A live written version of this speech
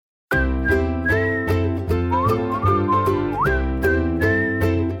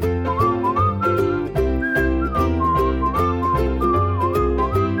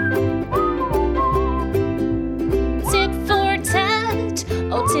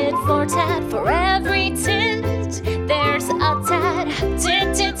tit for tat. For every tit, there's a tat.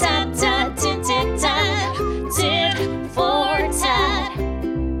 Tit, tit, tat, tat, tit, tit, tat. Tit for tat.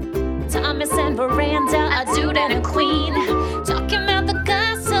 Thomas and Veranda, a dude and a queen, talking about the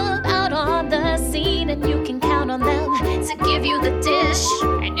gossip out on the scene. And you can count on them to give you the dish.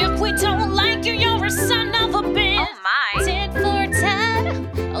 And if we don't like you, you're a son of a bitch. Oh my. Tit for tat,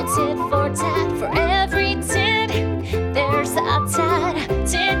 oh tit for tat. For every tit, there's a tat.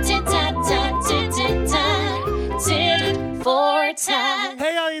 Tit, tit, tat, tat, tit, tit, tat. Tit for tat.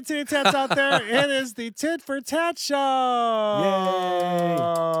 Hey, all you titty tats out there. It is the Tit for Tat Show. Yay.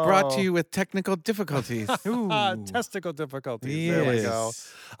 Brought to you with technical difficulties. Testicle difficulties. There we go.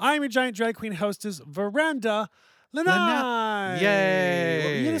 I'm your giant drag queen hostess, Veranda Lanai. Yay.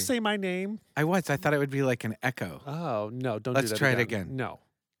 Were you going to say my name? I thought it would be like an echo. Oh, no, don't Let's do that try it again. No.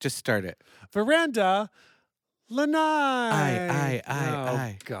 Just start it. Veranda Lanai. I.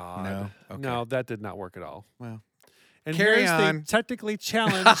 Oh, God. No? Okay. No, that did not work at all. Well, And carry here's on. the technically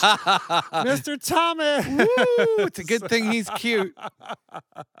challenged Mr. Thomas. Woo, it's a good thing he's cute.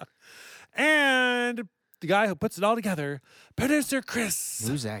 And the guy who puts it all together, producer Chris.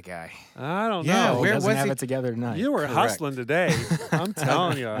 Who's that guy? I don't Yeah, know. where Doesn't was have he? it together tonight. You were Correct. hustling today. I'm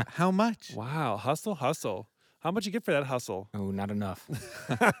telling you. How much? Wow, hustle. How much you get for that hustle? Oh, not enough.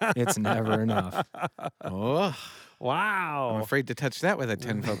 It's never enough. Oh, Wow. I'm afraid to touch that with a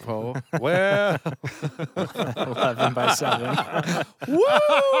 10-foot pole. Well, 11 by 7.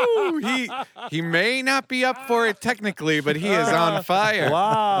 Woo! He may not be up for it technically, but he is on fire.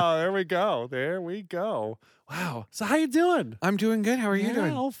 wow. There we go. Wow. So how you doing? I'm doing good. How are you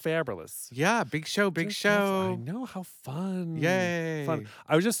doing? Oh, fabulous. Yeah, big show. I know, how fun. Yay. Fun.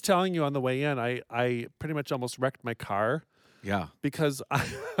 I was just telling you on the way in, I pretty much almost wrecked my car Yeah. because I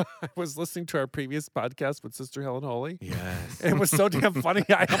was listening to our previous podcast with Sister Helen Holy. Yes. It was so damn funny.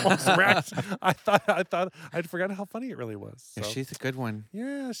 I almost wrecked. I thought I'd forgotten how funny it really was. Yeah, So, she's a good one.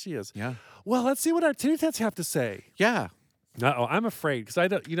 yeah, she is. Yeah. Well, let's see what our titty tats have to say. Yeah. Uh-oh, I'm afraid because I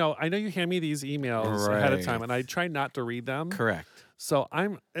don't. I know you hand me these emails ahead of Right. time, and I try not to read them. Correct. So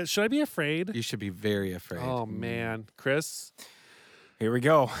should I be afraid? You should be very afraid. Oh man, Chris. Here we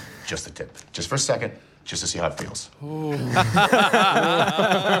go. Just a tip. Just for a second, just to see how it feels.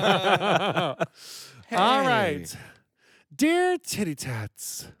 All right, dear titty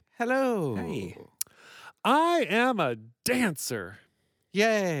tats, Hello. Hey. I am a dancer,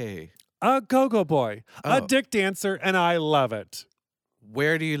 Yay. a go-go boy, a Oh. dick dancer, and I love it.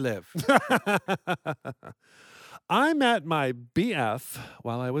 Where do you live? I met my BF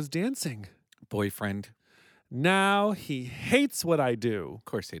while I was dancing. Boyfriend. Now he hates what I do. Of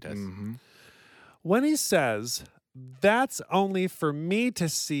course he does. Mm-hmm. When he says, "That's only for me to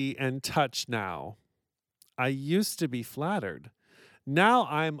see and touch now," I used to be flattered. Now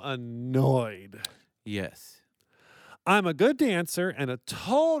I'm annoyed. Yes. I'm a good dancer and a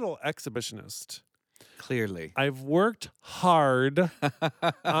total exhibitionist. Clearly. I've worked hard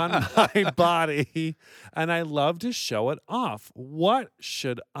on my body and I love to show it off. What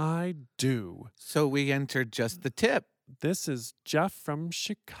should I do? So we entered just the tip. This is Jeff from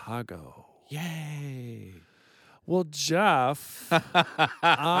Chicago. Yay. Well, Jeff,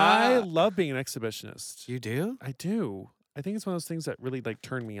 I love being an exhibitionist. You do? I do. I think it's one of those things that really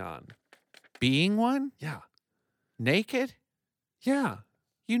turn me on. Being one? Yeah. Naked? Yeah.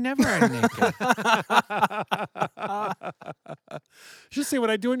 You never are naked. Just say what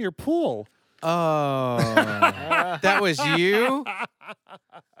I do in your pool. Oh. That was you?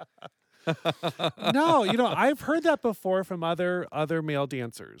 No, I've heard that before from other male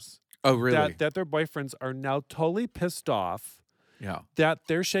dancers. Oh, really? That their boyfriends are now totally pissed off Yeah. that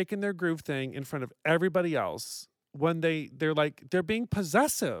they're shaking their groove thing in front of everybody else when they're being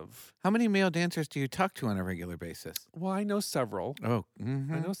possessive. How many male dancers do you talk to on a regular basis? Well, I know several. Oh,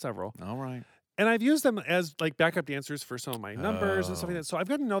 mm-hmm. I know several. All right. And I've used them as backup dancers for some of my numbers and stuff like that. So I've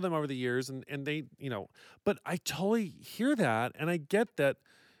gotten to know them over the years and they, but I totally hear that and I get that.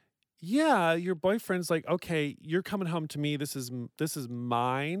 Yeah, your boyfriend's like, okay, you're coming home to me. This is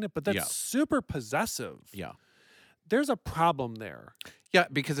mine, but that's Yeah. super possessive. Yeah. There's a problem there. Yeah,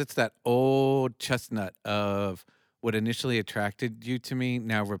 because it's that old chestnut of what initially attracted you to me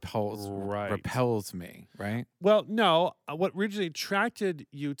now repels me, right? Well, no, what originally attracted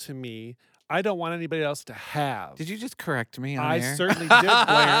you to me, I don't want anybody else to have. Did you just correct me on I air? certainly did,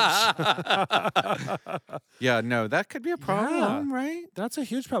 Blanche. Yeah, no, that could be a problem, right? That's a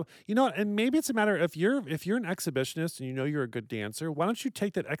huge problem. And maybe it's a matter if you're an exhibitionist and you're a good dancer, why don't you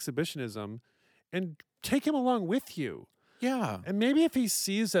take that exhibitionism and take him along with you? Yeah. And maybe if he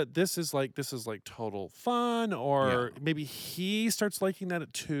sees that this is like total fun, or maybe he starts liking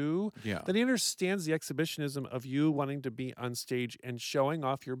that too, Yeah. then he understands the exhibitionism of you wanting to be on stage and showing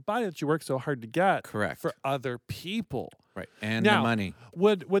off your body that you work so hard to get Correct. for other people. Right. And Now, the money.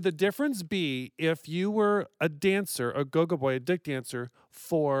 Would the difference be if you were a dancer, a go-go boy, a dick dancer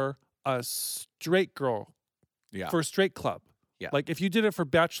for a straight girl, Yeah. for a straight club? Yeah. Like if you did it for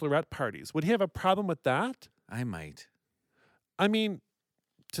bachelorette parties, would he have a problem with that? I might. I mean,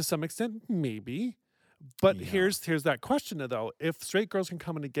 to some extent, maybe. But Yeah. here's that question though. If straight girls can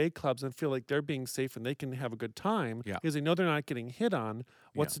come into gay clubs and feel like they're being safe and they can have a good time Yeah. because they know they're not getting hit on,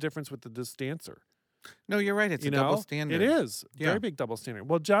 what's Yeah. the difference with this dancer? No, you're right. It's You a double know? standard. It is. Yeah. Very big double standard.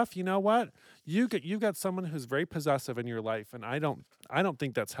 Well, Jeff, you know what? You've got someone who's very possessive in your life, and I don't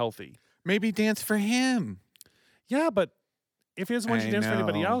think that's healthy. Maybe dance for him. Yeah, but if he doesn't want you I to dance for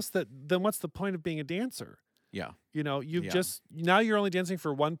anybody know. else, then what's the point of being a dancer? Yeah. You know, you've Yeah. just now you're only dancing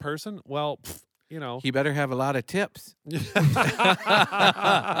for one person. Well, you know. He better have a lot of tips.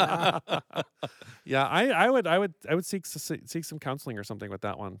 Yeah, I would seek some counseling or something with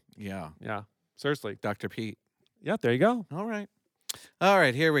that one. Yeah. Yeah, seriously. Dr. Pete. Yeah, there you go. All right. All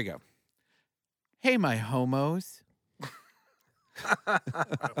right, here we go. Hey, my homos.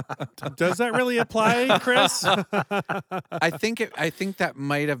 Does that really apply, Chris? I think that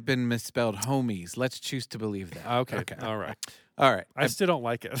might have been misspelled homies. Let's choose to believe that. Okay. All right. All right. I still don't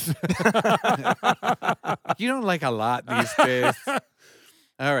like it. You don't like a lot these days.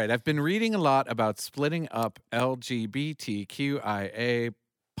 All right. I've been reading a lot about splitting up LGBTQIA+.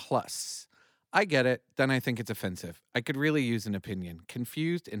 I get it. Then I think it's offensive. I could really use an opinion.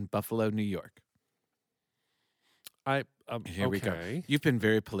 Confused in Buffalo, New York. Here we go. okay. You've been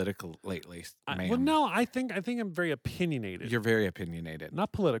very political lately, ma'am. Well, no, I think I'm very opinionated. You're very opinionated.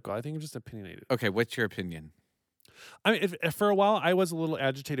 Not political. I think I'm just opinionated. Okay, what's your opinion? I mean, if for a while I was a little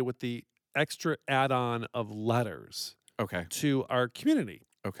agitated with the extra add-on of letters Okay. to our community.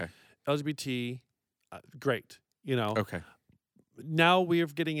 Okay. LGBT, great. You know. Okay. Now we're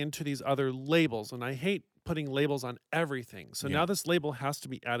getting into these other labels, and I hate putting labels on everything. So Yeah. now this label has to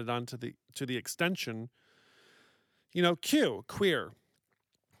be added on to the extension. You know, Q, queer.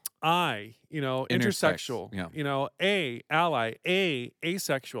 I, you know, Intersex, intersexual. yeah. You know, A, ally. A,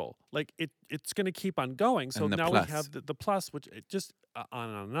 asexual. Like it's going to keep on going. So And the now plus. we have the plus, which it just on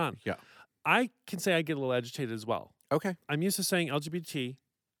and on and on. Yeah. I can say I get a little agitated as well. Okay. I'm used to saying LGBT.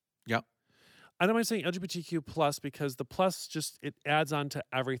 Yep. I don't mind saying LGBTQ plus because the plus just it adds on to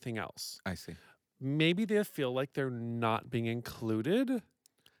everything else. I see. Maybe they feel like they're not being included.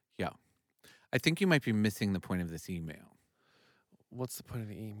 Yeah. I think you might be missing the point of this email. What's the point of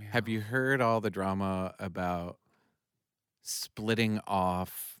the email? Have you heard all the drama about splitting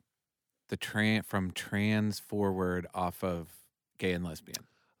off the from trans forward off of gay and lesbian?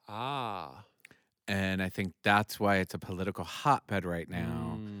 Ah. And I think that's why it's a political hotbed right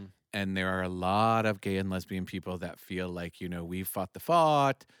now. Mm. And there are a lot of gay and lesbian people that feel like, you know, we fought the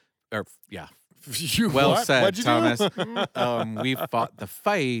fight. Or, yeah. Well What? said, What'd you Thomas. do? We fought the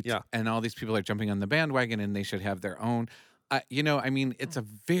fight. Yeah. And all these people are jumping on the bandwagon and they should have their own. You know, I mean, it's a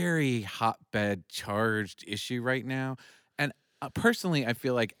very hotbed charged issue right now. And personally, I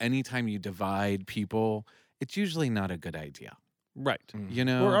feel like anytime you divide people, it's usually not a good idea. Right. You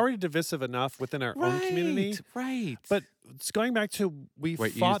know? We're already divisive enough within our own community. Right. But it's going back to we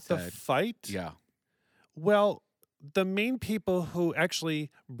What you fought the said. fight. yeah. Well, the main people who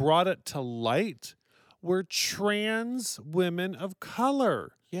actually brought it to light were trans women of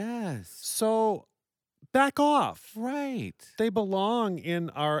color. Yes. So back off. Right. They belong in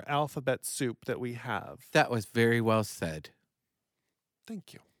our alphabet soup that we have. That was very well said.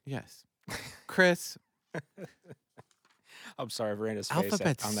 Thank you. Yes. Chris, I'm sorry, Veranda's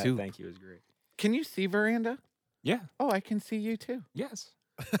Alphabet face on that soup. thank you was great. can you see Veranda? Yeah. Oh, I can see you too. Yes.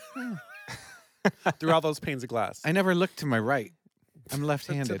 Through all those panes of glass. I never looked to my right. I'm To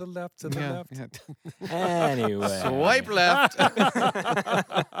left-handed. the left, to the Yeah, left. yeah. Anyway. Swipe left.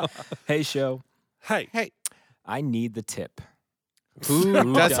 Hey, show. Hey. Hey, I need the tip.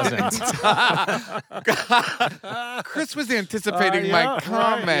 who doesn't? Chris was anticipating my right,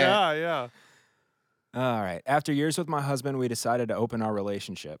 comment. Yeah. All right. After years with my husband, we decided to open our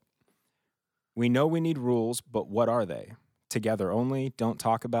relationship. We know we need rules, but what are they? Together only, don't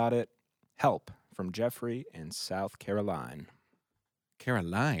talk about it. Help from Jeffrey in South Carolina.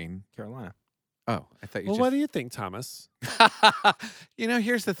 Caroline. Carolina. Oh, I thought you Well, just. what do you think, Thomas? You know,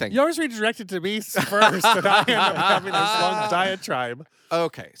 here's the thing. You always redirect it to me first, and I end up having this long diatribe.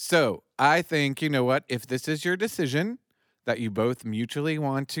 Okay, so I think, you know what? If this is your decision, that you both mutually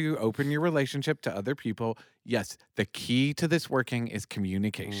want to open your relationship to other people, yes, the key to this working is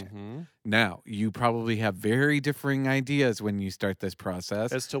communication. Mm-hmm. Now, you probably have very differing ideas when you start this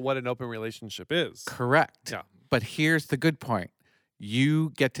process. As to what an open relationship is. Correct. Yeah. But here's the good point.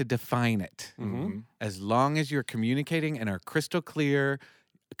 You get to define it. Mm-hmm. As long as you're communicating and are crystal clear,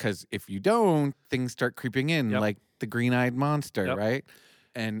 because if you don't, things start creeping in Yep. like the green-eyed monster, Yep. right?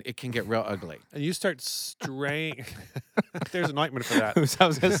 And it can get real ugly. And you start straying. There's an ointment for that. I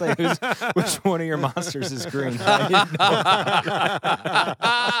was going to say, which one of your monsters is green? God,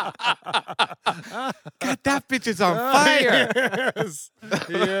 that bitch is on fire. Yes,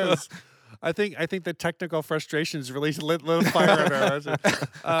 he is. I think the technical frustrations really lit a fire under us.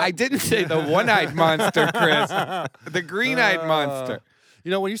 I didn't say the one-eyed monster, Chris. The green-eyed monster. You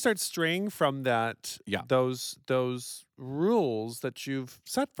know, when you start straying from that, Yeah. those rules that you've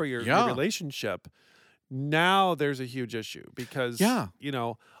set for your Yeah. relationship, now there's a huge issue because, Yeah. you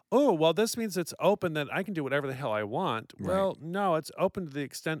know, oh, well, this means it's open that I can do whatever the hell I want. Right. Well, no, it's open to the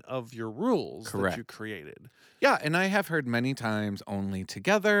extent of your rules that you Correct. created. Yeah, and I have heard many times only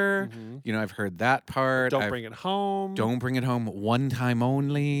together. Mhm. You know, I've heard that part. Don't bring it home. Don't bring it home one time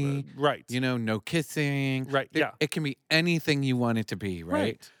only. Right. You know, no kissing. Right, yeah. It can be anything you want it to be,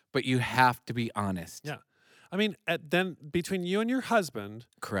 right? But you have to be honest. Yeah. I mean, then between you and your husband,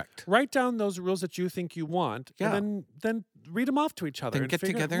 Correct. write down those rules that you think you want, Yeah. and then read them off to each other. Then and get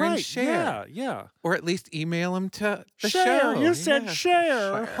figure- together and right, share. Yeah. Or at least email them to the Share. show. You said Yeah.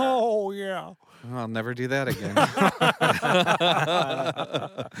 share. Oh yeah. I'll never do that again.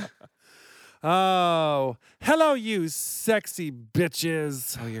 Oh, hello, you sexy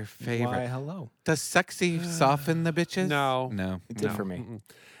bitches. Oh, your Why, favorite. hello. Does sexy soften the bitches? No. No. It did No, for me. mm-mm.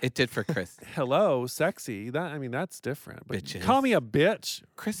 It did for Chris. Hello, sexy. That's different. But Bitches. call me a bitch.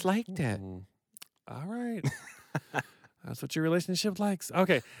 Chris liked it. Mm. All right. That's what your relationship likes.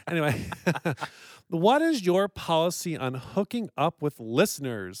 Okay. Anyway, what is your policy on hooking up with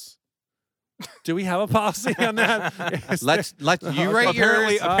listeners? Do we have a policy on that? Is Let you write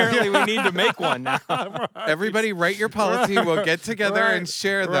Apparently, yours. apparently we need to make one now. there- Everybody write your policy. We'll get together and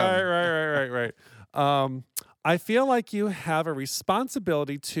share them. Right. I feel like you have a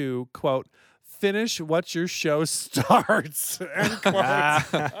responsibility to, quote, finish what your show starts, end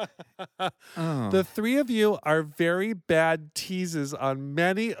quote. Oh. The three of you are very bad teases on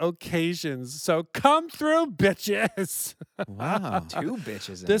many occasions, so come through, bitches. Wow. Two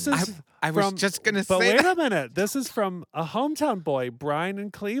bitches. This in is I was from- just going to But say wait that. a minute. This is from a hometown boy, Brian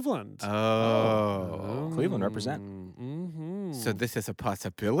in Cleveland. Oh. Cleveland represent. Mm-hmm. So this is a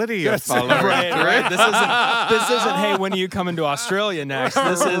possibility of Yes. following Right, through. right. This isn't. Hey, when are you coming to Australia next?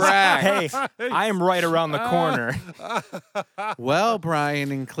 This is. Hey, I am right around the corner. Well,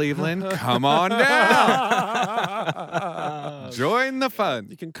 Brian in Cleveland, come on down. Join the fun.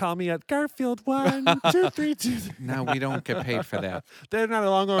 You can call me at Garfield 1232. No, we don't get paid for that. They're not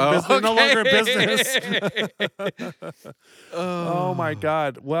longer in business. They're no longer in business. Oh my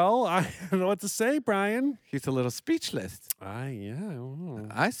God. Well, I don't know what to say, Brian. He's a little speechless. Yeah. I don't know.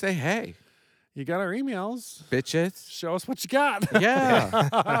 I say, hey, You got our emails. bitches. Show us what you got.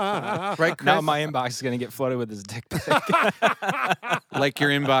 Yeah. Right, Chris? Now my inbox is gonna get flooded with his dick pic. Like your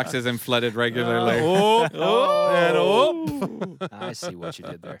inbox isn't flooded regularly. And I see what you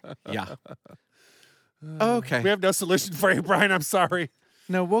did there. Yeah. Okay. We have no solution for you, Brian. I'm sorry.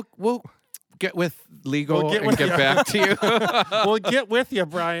 No, we'll get with legal We'll get and with get you. back to you. We'll get with you,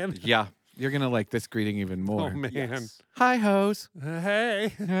 Brian. Yeah. You're going to like this greeting even more. Oh man. Hi, hoes.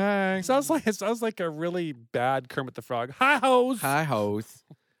 Hey. Hi. Sounds like a really bad Kermit the Frog. Hi hoes. Hi, hoes.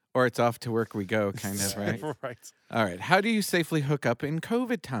 Or it's off to work we go, kind of, right? Right. All right. How do you safely hook up in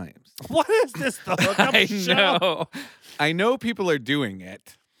COVID times? What is this? The hookup I show? know. I know people are doing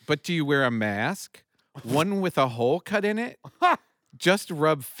it, but do you wear a mask? One with a hole cut in it? Just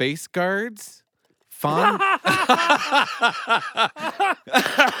rub face guards? Fun?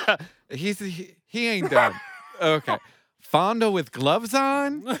 He ain't done. Okay. Fondle with gloves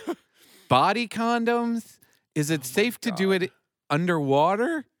on? Body condoms? Is it safe to do it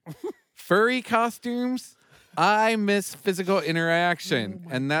underwater? Furry costumes? I miss physical interaction.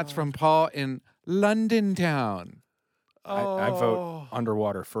 And that's from Paul in London town. I vote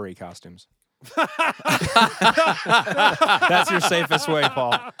underwater furry costumes. That's your safest way,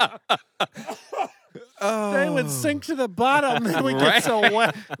 Paul. They would sink to the bottom. They would Right. get so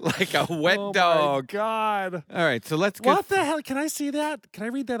wet. Like a wet Oh my dog. God. All right, so let's go. What the hell? Can I see that? Can I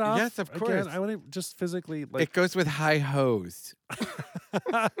read that off? Yes, of again? course. I want to just physically like. It goes with high hose.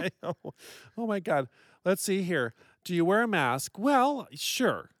 Oh my God. Let's see here. Do you wear a mask? Well,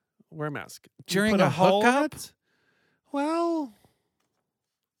 sure. Wear a mask. Do you During put a hole in hookup? it? Well,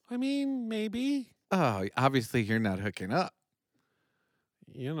 I mean, maybe. Oh, obviously you're not hooking up.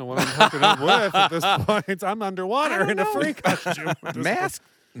 You know what I'm hooking up with at this point. I'm underwater in a know. free costume. at this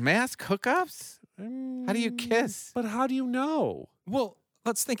Mask hookups? point. How do you kiss? But how do you know? Well,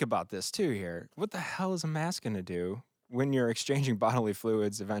 let's think about this too here. What the hell is a mask going to do when you're exchanging bodily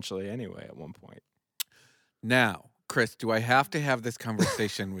fluids eventually anyway at one point? Now, Chris, do I have to have this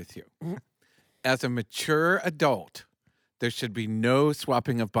conversation with you? As a mature adult, there should be no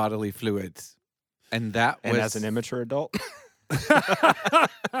swapping of bodily fluids. And that was And as an immature adult?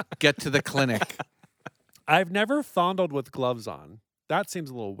 get to the clinic. I've never fondled with gloves on. That seems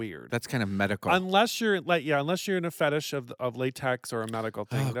a little weird. That's kind of medical. Unless you're unless you're in a fetish of latex or a medical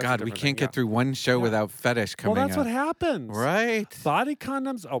thing. Oh that's a God, we different can't thing, get through one show Yeah. without fetish Well, coming that's up. what happens. Right. Body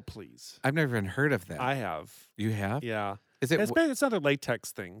condoms. Oh, please. I've never even heard of that. I have. You have? Yeah. Is it? It's another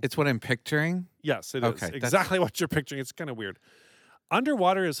latex thing. It's what I'm picturing. Yes, it is. Okay, that's- Exactly what you're picturing. It's kind of weird.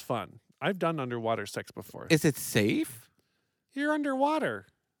 Underwater is fun. I've done underwater sex before. Is it safe? You're underwater.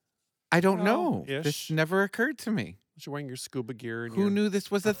 I don't Well, know. This ish. never occurred to me. You're wearing your scuba gear. And Who your... knew this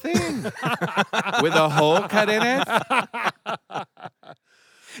was a thing? With a hole cut in it?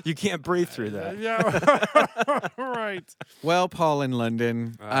 You can't breathe through that. Yeah. Right. Well, Paul in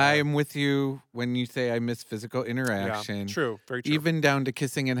London, I am with you when you say I miss physical interaction. Yeah. True. Very true. Even down to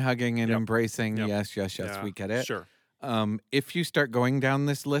kissing and hugging and Yep. embracing. Yep. Yes, Yeah, we get it. Sure. If you start going down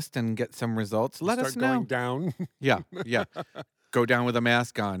this list and get some results, let us Start going know. down. Yeah. Go down with a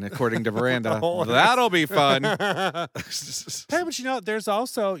mask on, according to Veranda. Oh, That'll be fun. Hey, but there's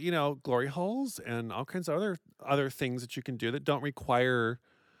also, glory holes and all kinds of other things that you can do that don't require,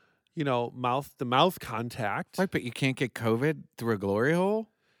 the mouth contact. Right, but you can't get COVID through a glory hole?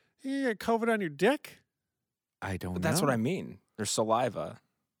 You get COVID on your dick. I don't know. But that's what I mean. There's saliva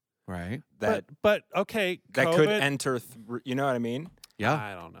Right? that But okay, that COVID, could enter through, you know what I mean? Yeah,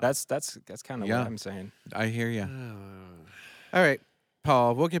 I don't know. That's kind of Yeah. what I'm saying. I hear you. All right,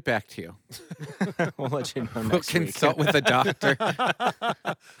 Paul, we'll get back to you. We'll let you know We'll next week. consult with a doctor.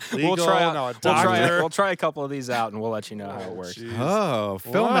 Legal, We'll try out, no, a we'll, try, doctor. we'll try a couple of these out and we'll let you know how it works. Jeez. Oh,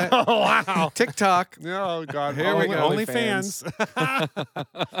 film it. Wow. TikTok. Oh, God. Here we go. Only fans. All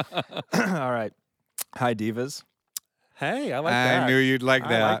right. Hi, Divas. Hey, I like that. I knew you'd like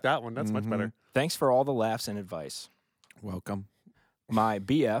that. I like that one. That's much Mhm. better. Thanks for all the laughs and advice. Welcome. My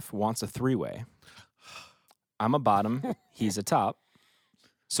BF wants a three-way. I'm a bottom, he's a top.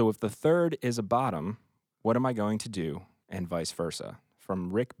 So if the third is a bottom, what am I going to do? And vice versa.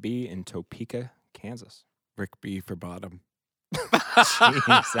 From Rick B. in Topeka, Kansas. Rick B for bottom.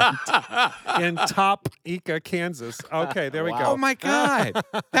 Jeez, In Topeka, Kansas. Okay, there we Wow. go. Oh my God.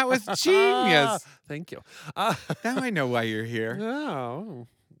 That was genius. Thank you. Now I know why you're here. Oh.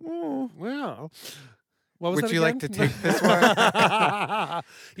 Well. What was Would that you like again? to take this one?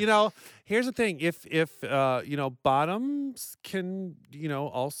 Here's the thing. If bottoms can,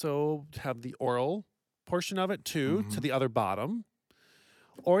 also have the oral portion of it too to the other bottom.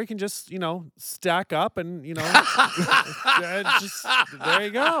 Or you can just, stack up and, just there you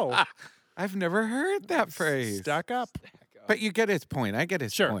go. I've never heard that phrase. Stack up. But you get his point. I get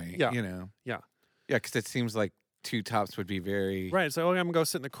his Sure, point. yeah. Yeah, Yeah. because it seems like two tops would be very. Right. So I'm gonna go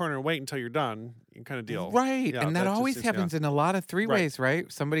sit in the corner and wait until you're done, kind of deal. Right. Yeah, and that just always is- happens in a lot of three ways,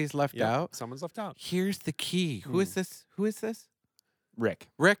 right? Somebody's left Yeah. out. Someone's left out. Here's the key. Who is this? Who is this? Rick.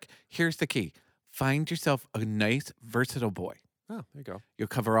 Rick, here's the key. Find yourself a nice, versatile boy. Oh, there you go. You'll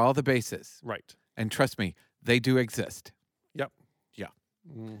cover all the bases. Right. And trust me, they do exist. Yep. Yeah.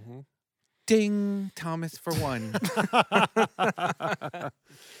 Mm-hmm. Ding, Thomas for one. He's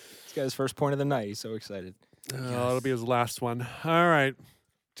got his first point of the night. He's so excited. Oh, it'll be his last one. All right.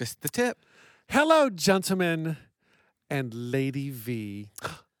 Just the tip. Hello, gentlemen and Lady V.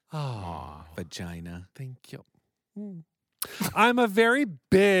 Oh, Vagina. thank you. I'm a very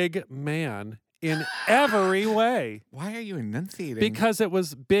big man in every way Why are you enunciating? because it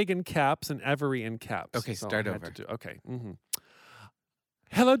was big in caps and every in caps. Okay, So start I had over. to okay.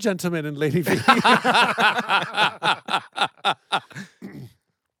 Hello, gentlemen and Lady V.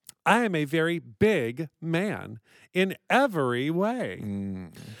 I am a very big man in every way.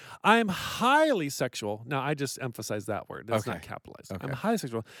 Mm, I am highly sexual. Now, I just emphasize that word. That's not Okay. capitalized. Okay. I'm highly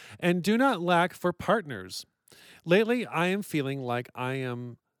sexual and do not lack for partners. Lately, I am feeling like I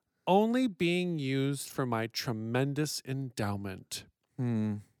am only being used for my tremendous endowment.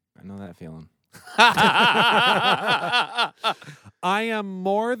 hmm. I know that feeling. I am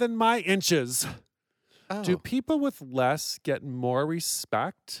more than my inches. Do Oh. people with less get more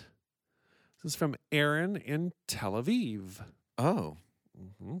respect? This is from Aaron in Tel Aviv. Oh.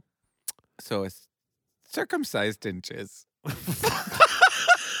 Mm-hmm. So it's Circumcised inches.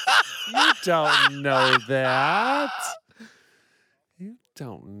 You don't know that. You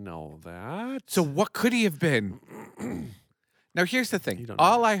don't know that. So what could he have been? Now here's the You thing. don't know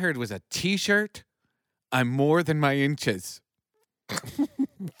All I heard was a T-shirt. I'm more than my inches.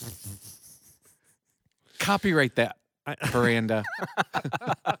 Copyright that, Veranda.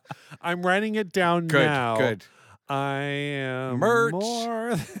 I'm writing it down Good, now. good. I am Merch.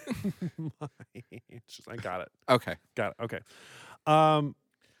 more than my inches. I got it. Okay. Got it. Okay. I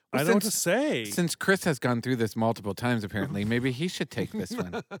don't know what to say. Since Chris has gone through this multiple times, apparently, maybe he should take this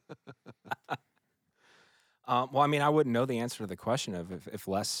one. Well, I mean, I wouldn't know the answer to the question of if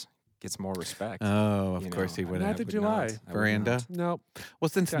Les gets more respect. Oh, of You course know, he wouldn't. Neither would do not. I. would Veranda? not. Nope. Well,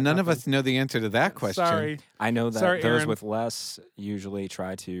 since Got none of nothing. us know the answer to that question. Sorry. I know that Sorry, those Aaron. with less usually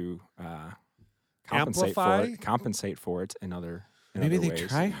try to compensate for Amplify? it. Compensate for it in other Maybe other they ways.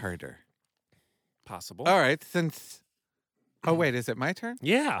 try harder. Possible. All right, since... Oh, wait, is it my turn?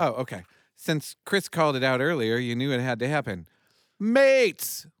 Yeah. Oh, okay. Since Chris called it out earlier, you knew it had to happen.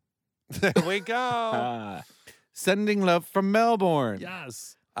 Mates! There we go. Ah, Sending love from Melbourne.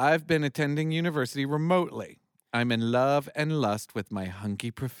 Yes. I've been attending university remotely. I'm in love and lust with my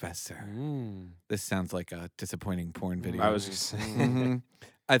hunky professor. This sounds like a disappointing porn video. I was just saying. Mhm.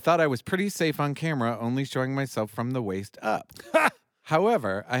 I thought I was pretty safe on camera, only showing myself from the waist up.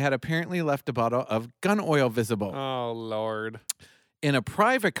 However, I had apparently left a bottle of gun oil visible. Oh, Lord. In a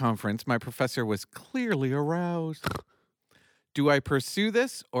private conference, my professor was clearly aroused. Do I pursue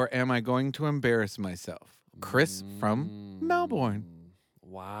this or am I going to embarrass myself? Chris from Melbourne.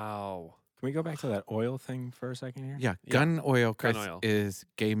 Wow. Can we go back to that oil thing for a second here? Yeah, gun oil, Chris, oil. is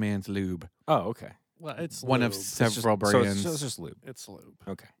gay man's lube. Oh, okay. Well, it's One of lube. several so brands. it's just lube. It's lube.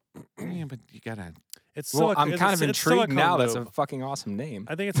 Okay. Yeah, but you gotta. It's Well, silicone. I'm kind of intrigued now. That's a fucking awesome name.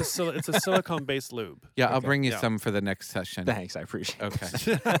 I think it's it's a silicone based lube. Yeah, I'll Okay, bring you yeah. some for the next session. Thanks, I appreciate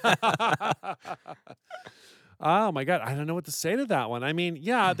it. Okay. Oh my God, I don't know what to say to that one. I mean,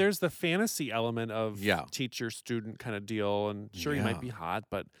 yeah, there's the fantasy element of Yeah. teacher student kind of deal, and sure, you Yeah. might be hot,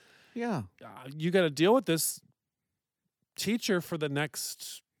 but Yeah. you got to deal with this teacher for the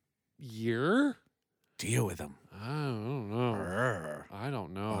next year. Deal with them. I don't know. I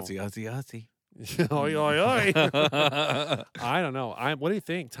don't know. Aussie, Aussie, Aussie. Oi, oi, oi. I don't know. What do you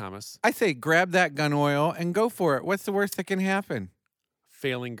think, Thomas? I say grab that gun oil and go for it. What's the worst that can happen?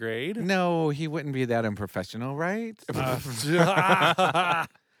 Failing grade? No, he wouldn't be that unprofessional, right? Uh,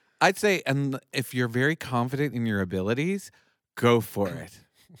 I'd say, and if you're very confident in your abilities, go for it.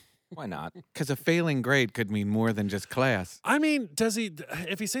 Why not? Because a failing grade could mean more than just class. I mean, does he?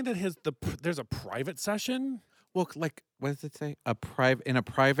 If he's saying that there's a private session, Well, like, what does it say? In a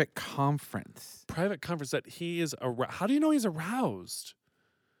private conference. private conference that he is how do you know he's aroused?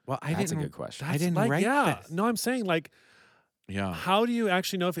 Well, I That's a didn't. good question. I didn't like, write yeah. this. No, I'm saying like, Yeah. how do you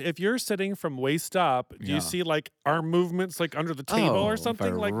actually know if you're sitting from waist up? Do Yeah. you see like arm movements like under the table or Oh,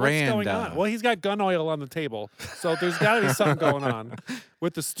 something? Like what's going on? Veranda. Well, he's got gun oil on the table, so there's got to be something going on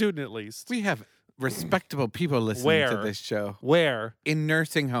with the student at least. We have respectable people listening to Where? this show Where? in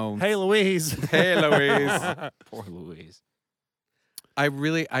nursing homes. Hey, Louise. Hey, Louise. Poor Louise. I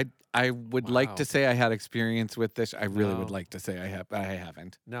really, I would like Wow. to say I had experience with this. I really would No. like to say I have. I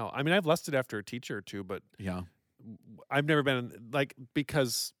haven't. No, I mean I've lusted after a teacher or two, but Yeah. I've never been like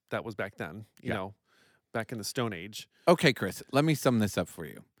because that was back then, you Yeah. know, back in the Stone Age. Okay, Chris. Let me sum this up for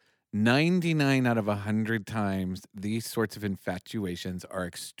you. 99 out of 100 times, these sorts of infatuations are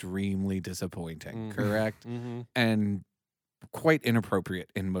extremely disappointing. Mhm. Correct, Mm-hmm. and quite inappropriate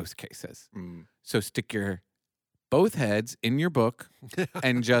in most cases. Mm. So stick your both heads in your book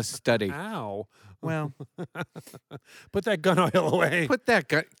and just study. Ow! Well, Put that gun oil away.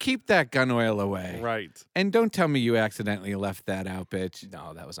 keep that gun oil away. Right. And don't tell me you accidentally left that out, bitch.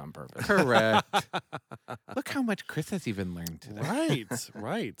 No, that was on purpose. Correct. Look how much Chris has even learned today. Right.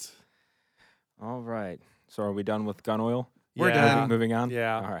 Right. All right. So are we done with gun oil? We're Yeah. done. Moving on?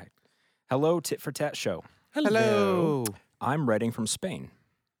 Yeah. All right. Hello, Tit for Tat Show. Hello. I'm writing from Spain.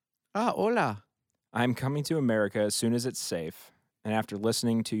 Ah, hola. I'm coming to America as soon as it's safe. And after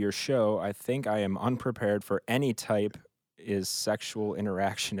listening to your show, I think I am unprepared for any type is sexual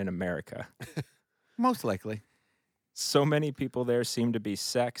interaction in America. Most likely. So many people there seem to be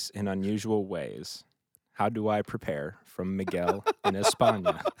sex in unusual ways. How do I prepare? From Miguel in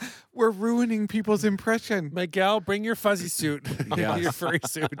España. We're ruining people's impression. Miguel, bring your fuzzy suit. Yes. Your furry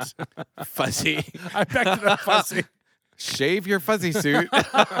suit. Fuzzy. I backed it up fuzzy. Shave your fuzzy suit.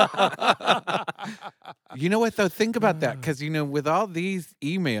 You know what, though? Think about that. Because, with all these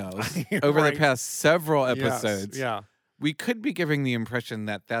emails over the Right. past several Yes, episodes, Yeah. we could be giving the impression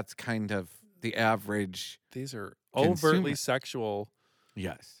that that's kind of the average. These are Consumer. overtly sexual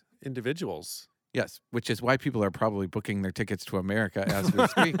Yes. individuals. Yes, which is why people are probably booking their tickets to America as we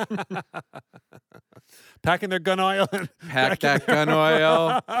speak. Packing their gun oil. And Pack that gun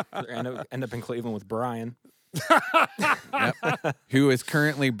oil. End up in Cleveland with Brian. Yep. Who is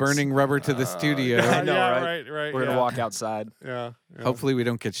currently burning rubber to the studio. I know, yeah, right? right. We're yeah. gonna walk outside. Yeah. Hopefully we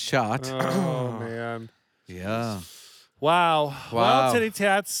don't get shot. Oh man. Yeah. Wow. Well, Wow. Titty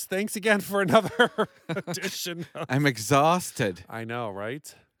Tats, thanks again for another edition. I'm exhausted. I know,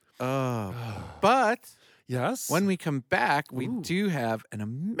 right? Oh. But Yes. when we come back, we Ooh. do have an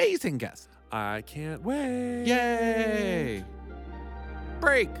amazing guest. I can't wait. Yay!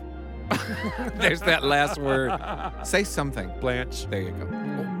 Break. There's that last word. Say something. Blanche. There you go.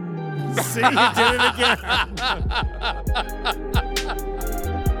 See, you did it again.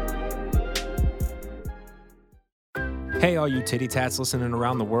 Hey, all you titty tats listening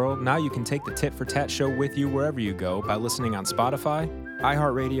around the world, now you can take the Tit for Tat show with you wherever you go by listening on Spotify,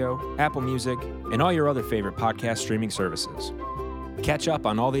 iHeartRadio, Apple Music, and all your other favorite podcast streaming services. Catch up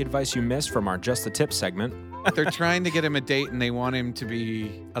on all the advice you missed from our Just the Tip segment. They're trying to get him a date and they want him to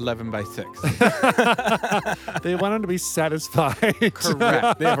be 11 by 6. They want him to be satisfied.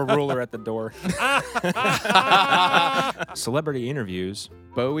 Correct. They have a ruler at the door. Celebrity interviews.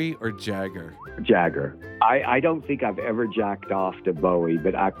 Bowie or Jagger? Jagger. I don't think I've ever jacked off to Bowie,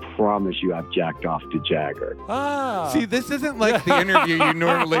 but I promise you I've jacked off to Jagger. Ah. See, this isn't like the interview you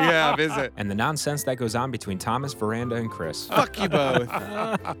normally have, is it? And the nonsense that goes on between Thomas, Veranda, and Chris. Fuck you both.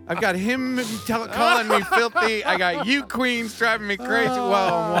 I've got him calling me filthy. I got you queens driving me crazy.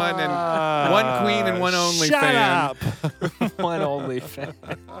 Well, one queen and one only Shut fan. up. One only fan.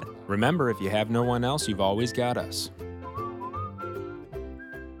 Remember, if you have no one else, you've always got us.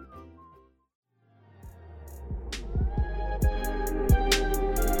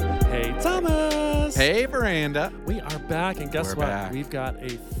 Hey, Thomas. Hey, Veranda. We are back, and guess We're what? back. We've got a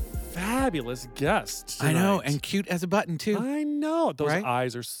fabulous guest I know, tonight. and cute as a button, too. I know. Those Right?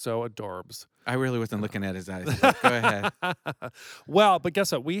 eyes are so adorbs. I really wasn't looking at his eyes. Go ahead. Well, but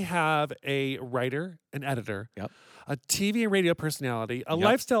guess what? We have a writer, an editor, Yep. a TV and radio personality, a Yep.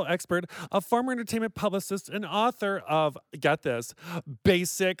 lifestyle expert, a former entertainment publicist, and author of, get this,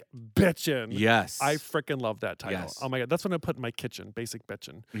 Basic Bitchin'. Yes. I freaking love that title. Yes. Oh my God. That's what I put in my kitchen, Basic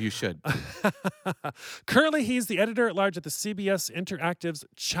Bitchin'. You should. Currently, he's the editor at large at the CBS Interactive's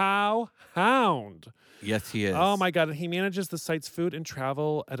Chow Hound. Yes, he is. Oh my God. And he manages the site's food and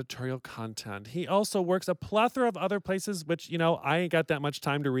travel editorial content. He also works a plethora of other places, which, I ain't got that much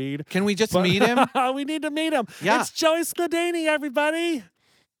time to read. Can we just But- meet him? We need to meet him. Yeah. It's Joey Skladany, everybody.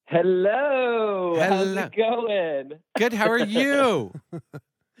 Hello. How's Hello. it going? Good. How are you?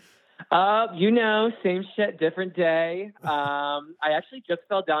 Same shit, different day. I actually just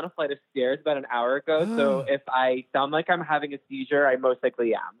fell down a flight of stairs about an hour ago, so if I sound like I'm having a seizure, I most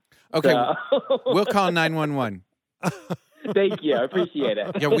likely am. Okay. So- We'll call 911. Thank you. I appreciate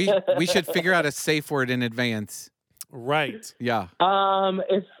it. Yeah, we should figure out a safe word in advance. Right. Yeah.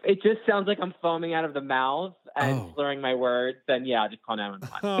 If it just sounds like I'm foaming out of the mouth and Oh. slurring my words, then yeah, just call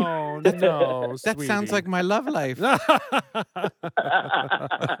 911. Oh, no. That sounds like my love life.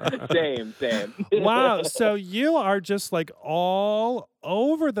 Same. Wow. So you are just like all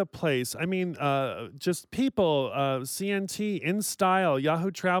over the place. I mean, just people, CNT, InStyle,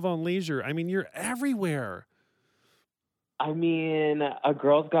 Yahoo Travel and Leisure. I mean, you're everywhere. I mean, a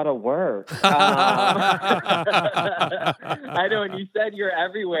girl's got to work. I know when you said you're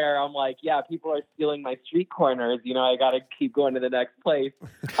everywhere, I'm like, yeah, people are stealing my street corners. I got to keep going to the next place.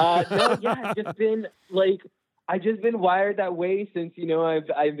 No, yeah, I've just been wired that way since,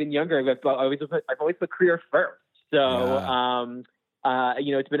 I've been younger. I've always put career first. So,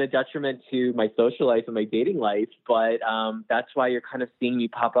 it's been a detriment to my social life and my dating life. But that's why you're kind of seeing me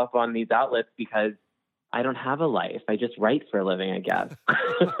pop up on these outlets, because I don't have a life. I just write for a living, I guess.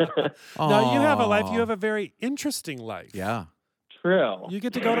 Now, you have a life. Aw. You have a very interesting life. Yeah. True. You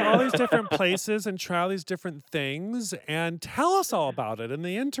get to go to all these different places and try all these different things and tell us all about it in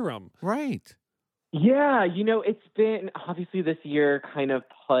the interim. Right. Yeah, it's been obviously this year kind of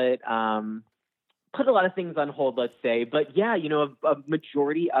put a lot of things on hold, let's say. But yeah, a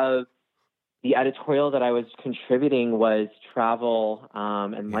majority of the editorial that I was contributing was travel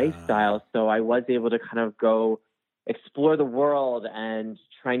and lifestyle. So I was able to kind of go explore the world and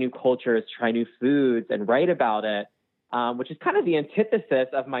try new cultures, try new foods, and write about it, which is kind of the antithesis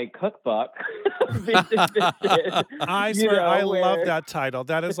of my cookbook. I swear, I love that title.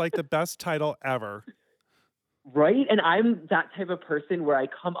 That is like the best title ever. Right? And I'm that type of person where I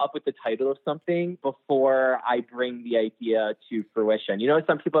come up with the title of something before I bring the idea to fruition. You know,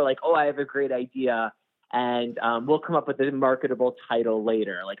 some people are like, oh, I have a great idea, and we'll come up with a marketable title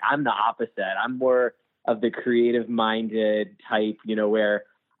later. Like, I'm the opposite. I'm more of the creative-minded type, you know, where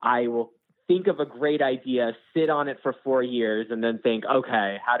I will think of a great idea, sit on it for 4 years, and then think,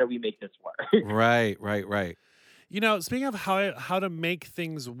 okay, how do we make this work? Right. You know, speaking of how to make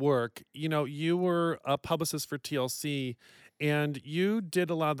things work, you know, you were a publicist for TLC, and you did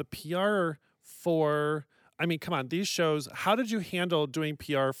a lot of the PR for. I mean, come on, these shows. How did you handle doing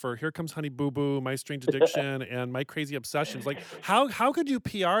PR for Here Comes Honey Boo Boo, My Strange Addiction, and My Crazy Obsessions? Like, how could you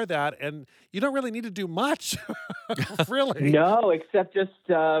PR that? And you don't really need to do much, really. No, except just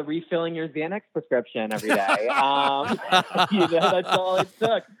refilling your Xanax prescription every day. You know, that's all it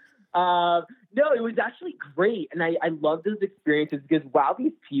took. No, it was actually great. And I love those experiences because while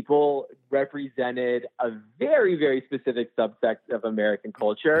these people represented a very, very specific subsect of American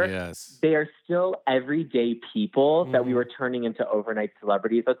culture, Yes. they are still everyday people that we were turning into overnight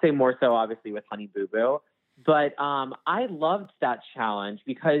celebrities. I'd say more so, obviously, with Honey Boo Boo. But I loved that challenge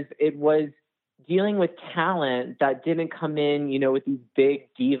because it was dealing with talent that didn't come in, you know, with these big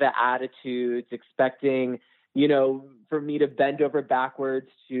diva attitudes, expecting, you know, for me to bend over backwards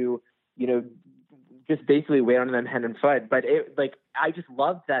to, you know, just basically wait on them hand and foot. But it, like, I just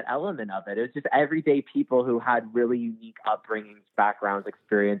loved that element of it. It was just everyday people who had really unique upbringings, backgrounds,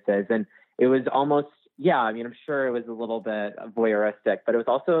 experiences. And it was almost, yeah, I mean, I'm sure it was a little bit voyeuristic, but it was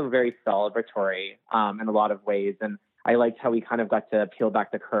also very celebratory in a lot of ways. And I liked how we kind of got to peel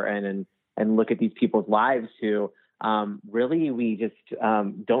back the curtain and look at these people's lives who really we just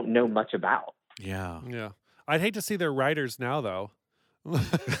don't know much about. Yeah. Yeah. I'd hate to see their writers now, though.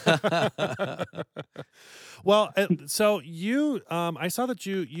 Well, so you, I saw that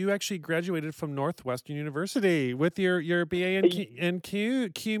you actually graduated from Northwestern University with your BA in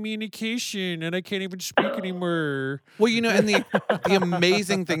communication, and I can't even speak anymore. Well, you know, and the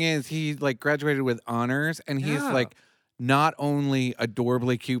amazing thing is he like graduated with honors, and he's Yeah. like not only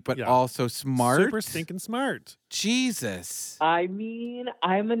adorably cute, but Yeah. also smart. Super stinking smart. Jesus. I mean,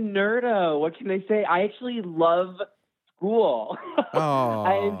 I'm a nerdo. What can I say? I actually love school. Oh.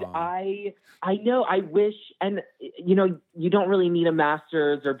 And I know, I wish, and you know, you don't really need a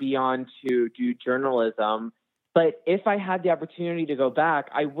master's or beyond to do journalism. But if I had the opportunity to go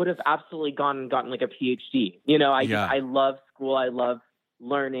back, I would have absolutely gone and gotten like a PhD. You know, I love school. I love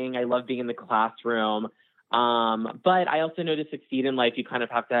learning. I love being in the classroom. But I also know to succeed in life, you kind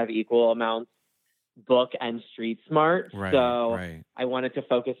of have to have equal amounts book and street smart. Right, so right. I wanted to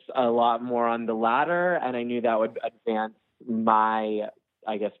focus a lot more on the latter, and I knew that would advance my,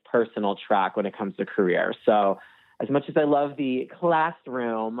 I guess, personal track when it comes to career. So as much as I love the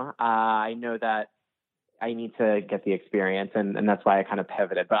classroom, I know that I need to get the experience, and that's why I kind of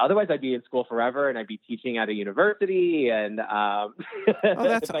pivoted. But otherwise, I'd be in school forever, and I'd be teaching at a university, and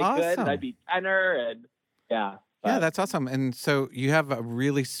that's if I could, awesome. I'd be tenor, and yeah. Yeah, But- that's awesome. And so you have a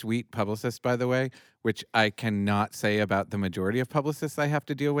really sweet publicist, by the way, which I cannot say about the majority of publicists I have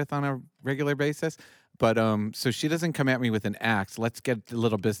to deal with on a regular basis. But so she doesn't come at me with an axe. Let's get a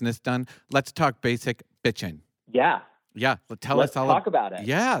little business done. Let's talk basic bitching. yeah. Yeah, tell Let's us all. talk about it.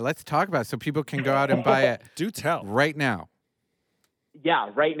 Yeah, let's talk about it so people can go out and buy it Do tell. right now. Yeah,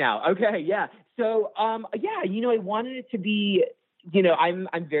 right now. Okay, yeah. So, yeah, you know, I wanted it to be, you know, I'm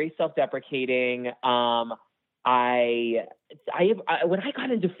very self-deprecating. When I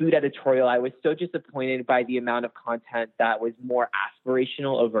got into food editorial, I was so disappointed by the amount of content that was more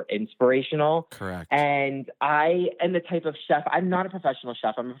aspirational over inspirational. Correct. And I am the type of chef. I'm not a professional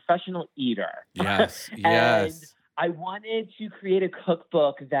chef. I'm a professional eater. Yes, And yes. I wanted to create a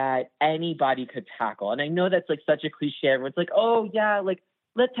cookbook that anybody could tackle. And I know that's like such a cliche. Everyone's like, oh yeah, like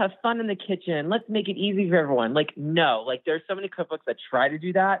let's have fun in the kitchen. Let's make it easy for everyone. Like, no, like there's so many cookbooks that try to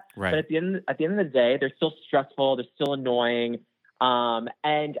do that. Right. But at the end of the day, they're still stressful. They're still annoying.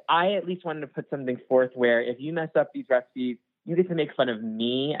 And I at least wanted to put something forth where if you mess up these recipes, you get to make fun of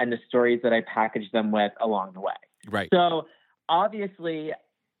me and the stories that I package them with along the way. Right. So obviously,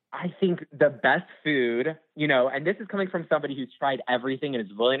 I think the best food, you know, and this is coming from somebody who's tried everything and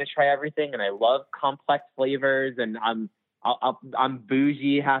is willing to try everything. And I love complex flavors, and I'm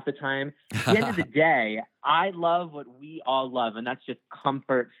bougie half the time. At the end of the day, I love what we all love, and that's just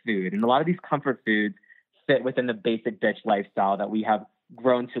comfort food. And a lot of these comfort foods fit within the basic bitch lifestyle that we have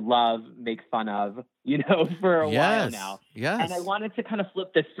grown to love, make fun of, you know, for a while now. Yes. And I wanted to kind of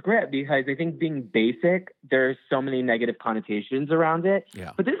flip the script because I think being basic, there's so many negative connotations around it.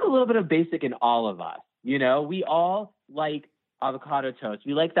 Yeah. But there's a little bit of basic in all of us. You know, we all like avocado toast.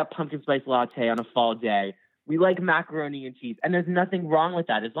 We like that pumpkin spice latte on a fall day. We like macaroni and cheese. And there's nothing wrong with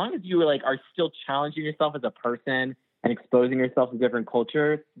that. As long as you like are still challenging yourself as a person and exposing yourself to different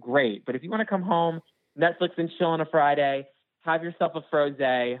cultures, great. But if you want to come home, Netflix and chill on a Friday, have yourself a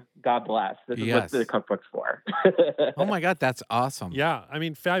frosé, God bless. This is what the cookbook's for. Oh my God, that's awesome. Yeah, I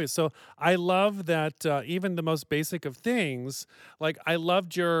mean, fabulous. So I love that even the most basic of things, like I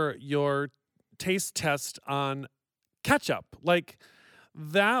loved your taste test on ketchup. Like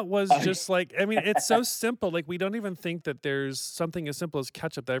that was just like, I mean, it's so simple. Like we don't even think that there's something as simple as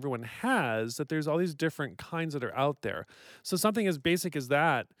ketchup that everyone has, that there's all these different kinds that are out there. So something as basic as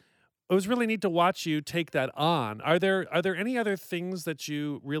that, it was really neat to watch you take that on. Are there any other things that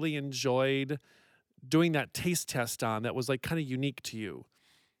you really enjoyed doing that taste test on that was like kind of unique to you?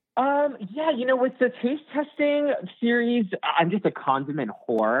 Yeah, with the taste testing series, I'm just a condiment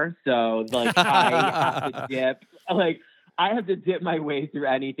whore. So like I have to dip my way through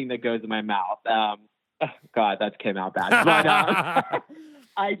anything that goes in my mouth. God, that came out bad. But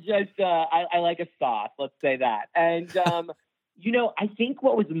I like a sauce, let's say that. And I think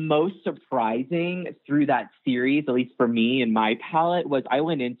what was most surprising through that series, at least for me and my palate, was I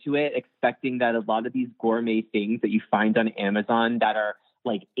went into it expecting that a lot of these gourmet things that you find on Amazon that are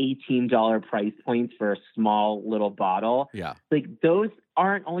like $18 price points for a small little bottle, like those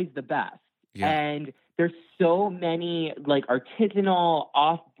aren't always the best. Yeah. And there's so many like artisanal,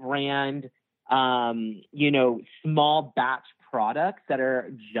 off-brand, small batch products that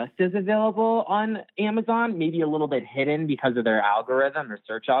are just as available on Amazon, maybe a little bit hidden because of their algorithm or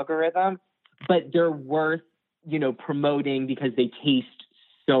search algorithm, but they're worth, promoting because they taste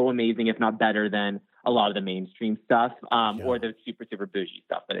so amazing, if not better than a lot of the mainstream stuff, or the super, super bougie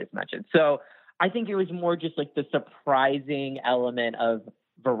stuff that I've mentioned. So I think it was more just like the surprising element of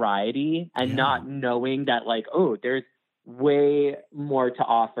variety and not knowing that like, oh, there's way more to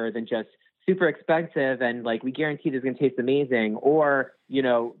offer than just super expensive and like we guarantee this is going to taste amazing, or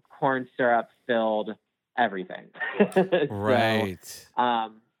corn syrup filled everything. Right.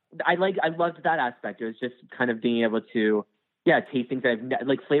 So, I loved that aspect. It was just kind of being able to taste things that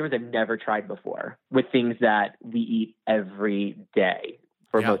like flavors I've never tried before with things that we eat every day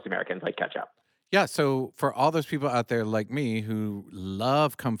for most Americans, like ketchup. Yeah, so for all those people out there like me who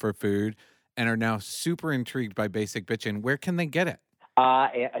love comfort food and are now super intrigued by Basic Bitchin', where can they get it?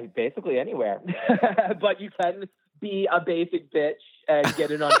 Basically anywhere. But you can be a basic bitch and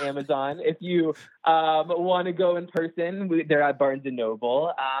get it on Amazon. If you want to go in person, they're at Barnes &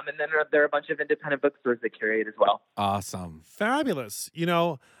 Noble. And then there are a bunch of independent bookstores that carry it as well. Awesome. Fabulous.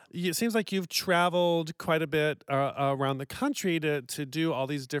 It seems like you've traveled quite a bit around the country to do all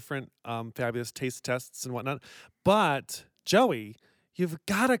these different fabulous taste tests and whatnot. But, Joey, you've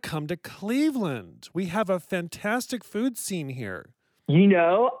got to come to Cleveland. We have a fantastic food scene here.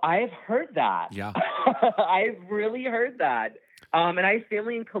 I've heard that. Yeah. I've really heard that. And I have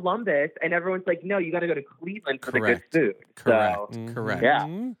family in Columbus, and everyone's like, no, you got to go to Cleveland for the good food. Correct. So, Correct.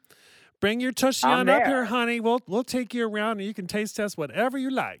 Yeah. Bring your tushy on up here, honey. We'll take you around, and you can taste test whatever you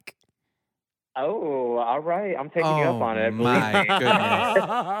like. Oh, all right. I'm taking you up on it. My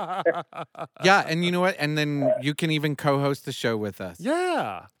goodness. Yeah, and you know what? And then you can even co-host the show with us.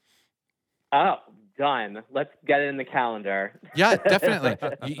 Yeah. Oh, done. Let's get it in the calendar. Yeah, definitely.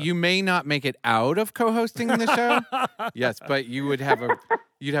 You may not make it out of co-hosting the show. Yes, but you'd have a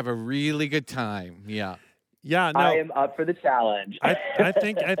really good time. Yeah. Yeah, no. I am up for the challenge. I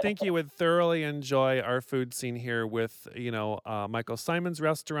think you would thoroughly enjoy our food scene here with Michael Simon's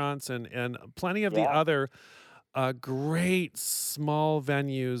restaurants and plenty of the other great small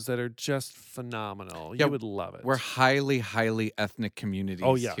venues that are just phenomenal. You would love it. We're highly, highly ethnic communities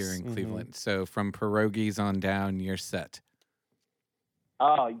here in Cleveland. So from pierogies on down, you're set.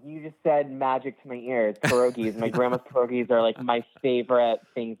 Oh, you just said magic to my ears. Pierogies. My grandma's pierogies are like my favorite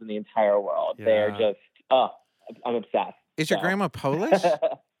things in the entire world. Yeah. They're just, I'm obsessed. Is your grandma Polish?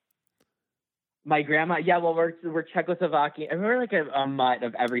 My grandma, well, we're Czechoslovakian, and we're like a mutt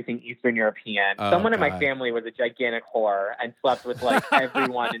of everything Eastern European. Someone in my family was a gigantic whore and slept with like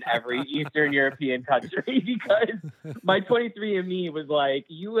everyone in every Eastern European country because my 23andMe was like,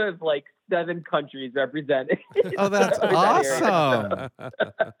 you have like 7 countries represented. Oh, that's awesome.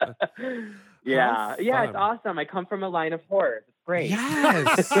 Yeah, it's awesome. I come from a line of whores. It's great.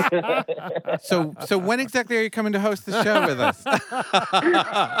 Yes. So when exactly are you coming to host the show with us?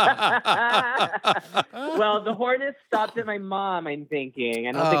 Well, the whoreness stopped at my mom, I'm thinking.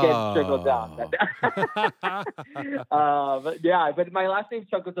 I don't think it trickled down. But my last name's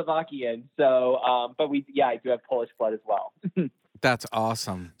Czechoslovakian, so I do have Polish blood as well. That's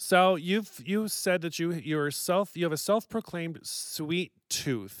awesome. So you said that you have a self-proclaimed sweet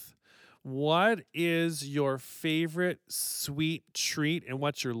tooth. What is your favorite sweet treat, and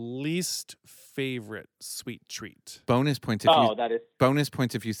what's your least favorite sweet treat? Bonus points if you that is bonus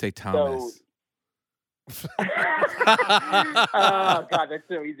points if you say Thomas. oh God, that's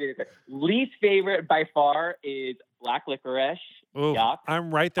so easy to say. Least favorite by far is black licorice. Ooh, Yuck.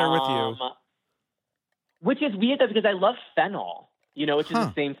 I'm right there with you. Which is weird though, because I love fennel, which is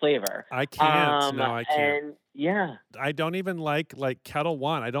the same flavor. I can't. No, I can't. And yeah. I don't even like Kettle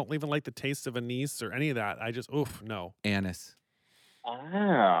One. I don't even like the taste of anise or any of that. I just, no. Anise.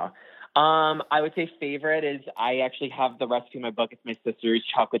 Oh. I would say favorite is I actually have the recipe in my book. It's my sister's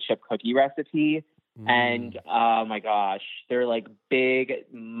chocolate chip cookie recipe. And oh my gosh, they're like big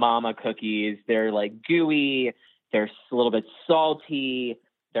mama cookies. They're like gooey. They're a little bit salty.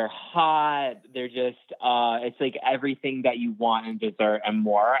 They're hot. They're just, it's like everything that you want in dessert and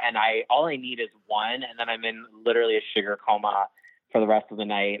more. And all I need is one. And then I'm in literally a sugar coma for the rest of the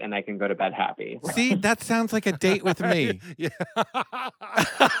night and I can go to bed happy. See, that sounds like a date with me. Yeah.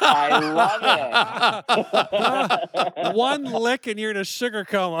 I love it. One lick and you're in a sugar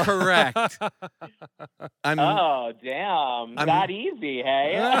coma. Correct. Oh, damn. That easy,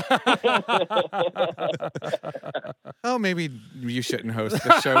 hey? Oh, maybe you shouldn't host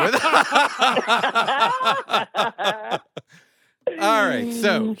the show with All right,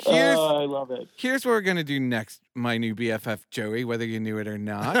 so I love it. here's what we're going to do next, my new BFF Joey, whether you knew it or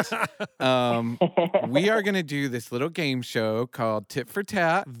not. We are going to do this little game show called Tit for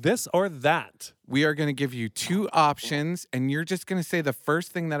Tat. This or that. We are going to give you two options, and you're just going to say the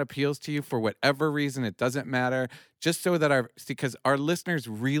first thing that appeals to you for whatever reason. It doesn't matter, just so that because our listeners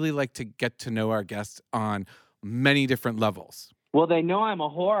really like to get to know our guests on many different levels. Well, they know I'm a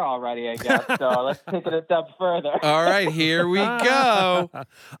whore already, I guess, so let's take it a step further. All right, here we go.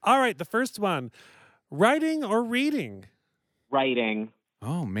 All right, the first one. Writing or reading? Writing.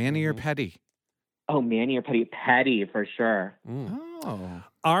 Oh, Manny or Petty? Oh, Manny or Petty? Petty, for sure. Oh.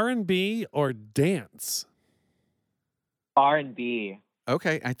 R&B or dance? R&B.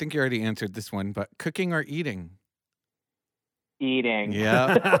 Okay, I think you already answered this one, but cooking or eating? Eating.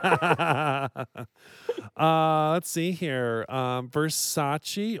 Yeah. Let's see here.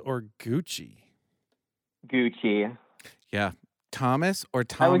 Versace or Gucci? Gucci. Yeah. Thomas or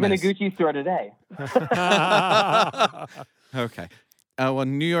Thomas? I was in a Gucci store today. Okay. Well,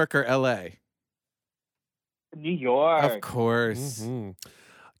 New York or LA? New York. Of course. Mm-hmm.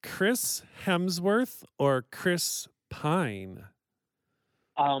 Chris Hemsworth or Chris Pine?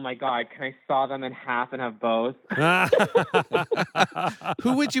 Oh my God! Can I saw them in half and have both?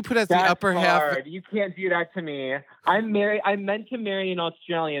 Who would you put as the That's upper hard. half? You can't do that to me. I'm married. I'm meant to marry an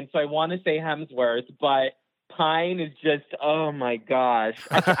Australian, so I want to say Hemsworth, but Pine is just. Oh my gosh!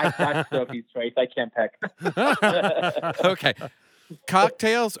 That's Sophie's choice. I can't pick. Okay.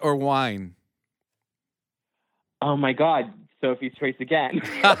 Cocktails or wine? Oh my God! Sophie's choice again.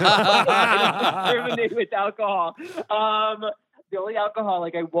 I don't discriminate with alcohol. The only alcohol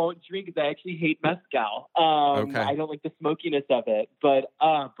I won't drink is I actually hate mezcal. Okay. I don't like the smokiness of it, but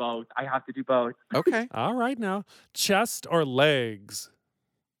both. I have to do both. Okay. All right now. Chest or legs?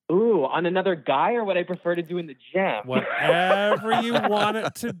 Ooh, on another guy, or what I prefer to do in the gym? Whatever you want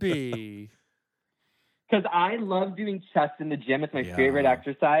it to be. Because I love doing chest in the gym. It's my Yeah. favorite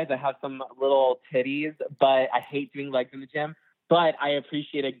exercise. I have some little titties, but I hate doing legs in the gym. But I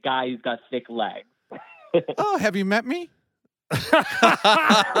appreciate a guy who's got thick legs. Oh, have you met me?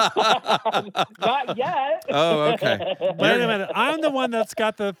 Not yet. Oh, okay. Wait a minute. I'm the one that's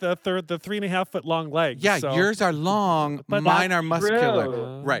got the 3.5 foot long legs. Yeah, so. yours are long, But mine that's are muscular.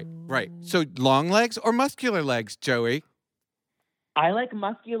 true. Right. So long legs or muscular legs, Joey? I like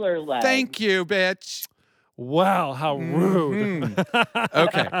muscular legs. Thank you, bitch. Wow, how rude.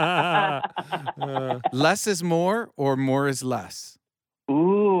 Okay. Less is more or more is less?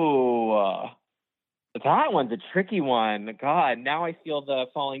 Ooh. That one's a tricky one. God, now I feel the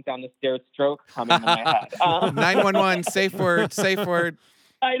falling down the stairs stroke coming in my head. 911, safe word, safe word.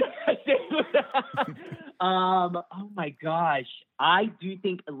 I oh my gosh. I do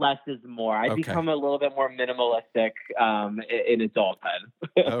think less is more. I've Okay. become a little bit more minimalistic in adulthood.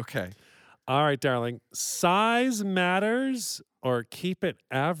 Okay. All right, darling. Size matters or keep it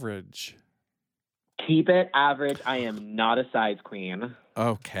average? Keep it average. I am not a size queen.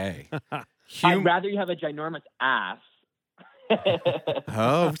 Okay. I'd rather you have a ginormous ass.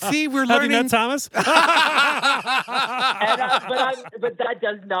 Oh, see, we're Have you learning. met Thomas? But that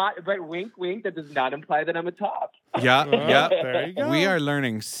does not. But wink, wink. That does not imply that I'm a top. Yeah, yeah. There you go. We are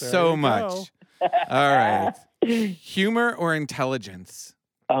learning so you much. go. All right. Humor or intelligence?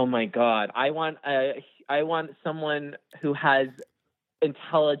 Oh my God! I want someone who has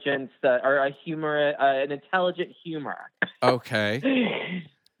intelligence or an intelligent humor. Okay.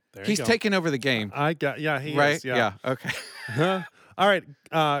 There you He's go. taking over the game, He right? is. Yeah. Okay. All right.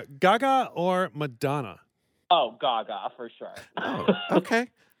 Gaga or Madonna? Oh, Gaga for sure. Okay.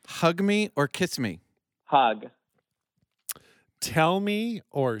 Hug me or kiss me? Hug. Tell me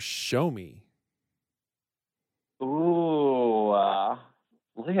or show me? Ooh,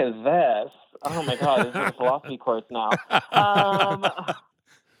 look at this. Oh my God, this is a philosophy course now.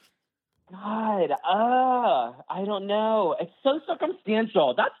 God, I don't know. It's so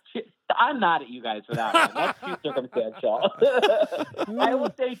circumstantial. I'm mad at you guys for that one. That's too circumstantial. I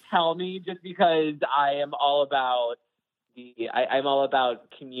will say tell me just because I am all about I'm all about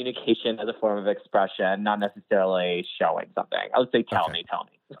communication as a form of expression, not necessarily showing something. I would say tell me.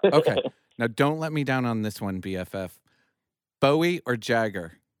 Okay. Now, don't let me down on this one, BFF. Bowie or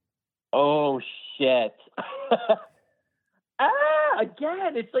Jagger? Oh, shit.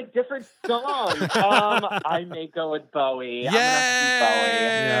 Again, it's like different songs. I may go with Bowie. I'm gonna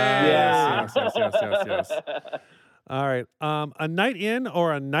have to do Bowie. Yes. All right. A night in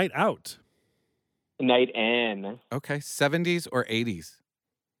or a night out? Night in. Okay. 70s or 80s?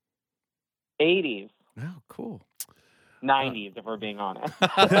 80s. Oh, cool. 90s, if we're being honest.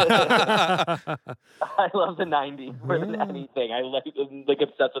 I love the 90s more than anything. I'm like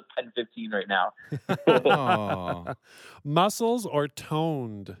obsessed with Pen 15 right now. Aw. Muscles or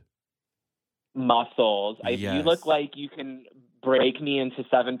toned? Muscles. If you Yes. look like you can break me into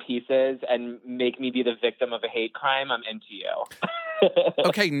 7 pieces and make me be the victim of a hate crime, I'm into you.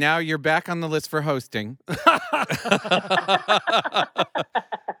 Okay, now you're back on the list for hosting.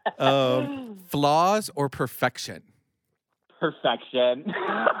 Flaws or perfection? Perfection.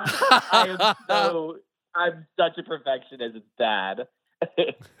 I'm such a perfectionist. It's bad.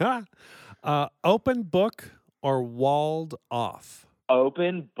 Open book or walled off?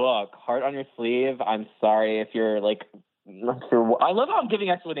 Open book, heart on your sleeve. I'm sorry if you're like, not sure. I love how I'm giving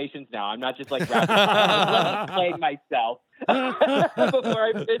explanations now. I'm not just like rapping. I'm explaining myself before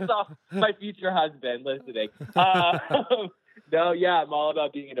I piss off my future husband listening. No, yeah, I'm all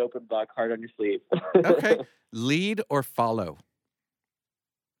about being an open book, heart on your sleeve. Okay. Lead or follow?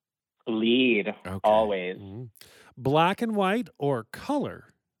 Lead, Okay. always. Mm. Black and white or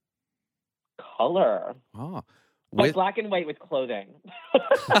color? Color. Oh. But black and white with clothing.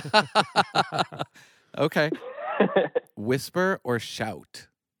 Okay. Whisper or shout?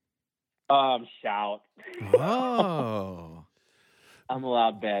 Shout. Oh. I'm a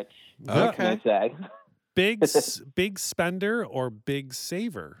loud bitch. Okay. What can I say? Big spender or big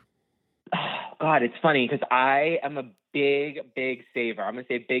saver? God, it's funny because I am a big saver. I'm going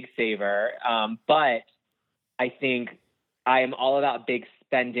to say big saver. But I think I am all about big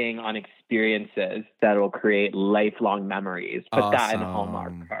spending on experiences that will create lifelong memories. Put that in a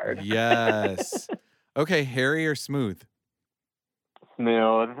Hallmark card. Yes. Okay, hairy or smooth?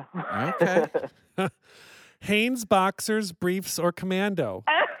 Smooth. Okay. Hanes boxers, briefs, or commando?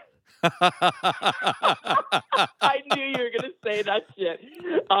 I knew you were going to say that shit.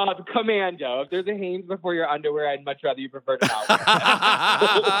 Commando. If there's a Hanes before your underwear, I'd much rather you prefer to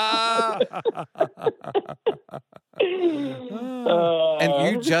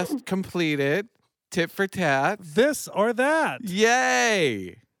And you just completed Tit for Tat. This or that?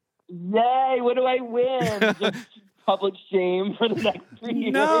 Yay! Yay! What do I win? Just public shame for the next 3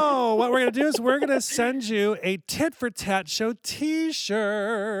 years. No, what we're going to do is we're going to send you a Tit for Tat Show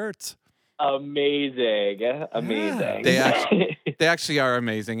t-shirt. Amazing. They actually are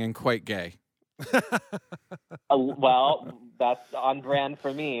amazing and quite gay. Well, that's on brand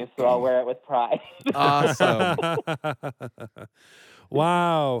for me, so I'll wear it with pride. Awesome.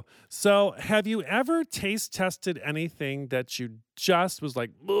 Wow. So have you ever taste tested anything that you just was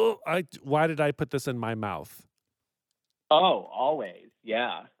like, why did I put this in my mouth? Oh, always.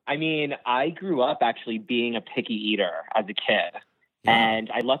 Yeah. I mean, I grew up actually being a picky eater as a kid. Yeah. And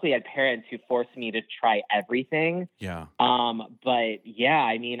I luckily had parents who forced me to try everything. Yeah. But yeah,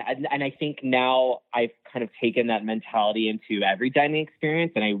 I mean, and I think now I've kind of taken that mentality into every dining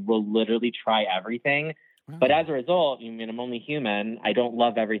experience, and I will literally try everything. Wow. But as a result, I mean, I'm only human. I don't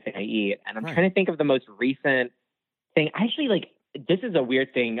love everything I eat. And I'm trying to think of the most recent thing. Actually, like, this is a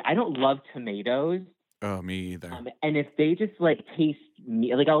weird thing. I don't love tomatoes. Oh, me either. And if they just like taste,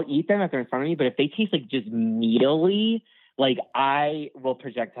 like I'll eat them if they're in front of me, but if they taste like just meatily, like I will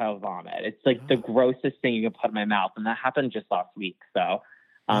projectile vomit. It's like the grossest thing you can put in my mouth. And that happened just last week. So,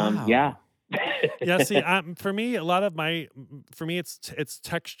 Wow. yeah. Yeah, see, for me, it's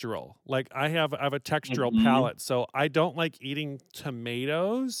textural. Like I have a textural palate, so I don't like eating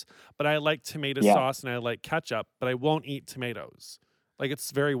tomatoes, but I like tomato sauce and I like ketchup, but I won't eat tomatoes. Like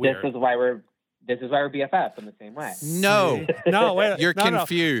it's very This weird. is why we're BFFs in the same way. No. No, wait. You're no,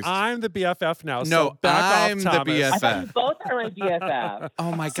 confused. No. I'm the BFF now. No, so back I'm off, the Thomas. BFF. I thought you both are my BFF.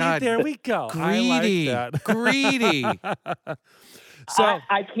 Oh my See, God. there we go. Greedy. I like that. Greedy. So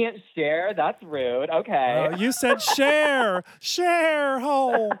I can't share. That's rude. Okay. you said share.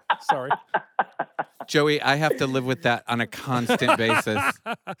 Ho. Sorry. Joey, I have to live with that on a constant basis.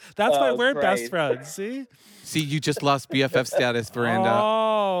 That's why Oh, we're best Christ. friends. See? See, you just lost BFF status, Veranda.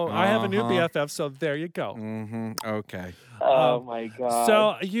 Oh, I have a new Uh-huh. BFF, so there you go. Okay. Oh my God.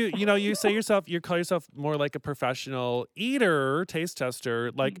 So you say yourself, you call yourself more like a professional eater, taste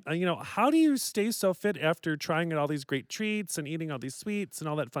tester. Like, how do you stay so fit after trying all these great treats and eating all these sweets and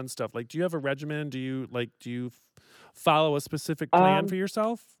all that fun stuff? Like, do you have a regimen? Do you follow a specific plan for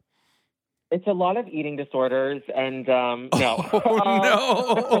yourself? it's a lot of eating disorders, and no. Oh,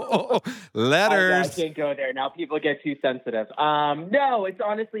 no. I Letters. can't go there. Now people get too sensitive. No, it's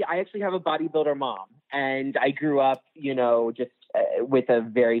honestly, I actually have a bodybuilder mom, and I grew up, just with a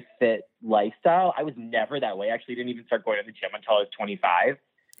very fit lifestyle. I was never that way. I actually didn't even start going to the gym until I was 25.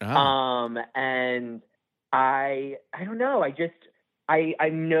 Oh. And I don't know. I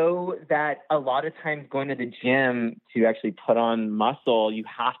know that a lot of times going to the gym to actually put on muscle, you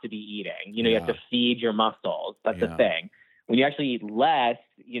have to be eating. You have to feed your muscles. That's the thing. When you actually eat less,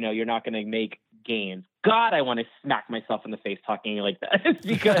 you're not going to make gains. God, I want to smack myself in the face talking like this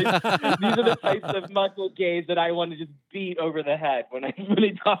because these are the types of muscle gains that I want to just beat over the head when I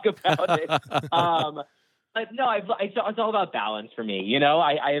talk about it. But no, it's all about balance for me. I'll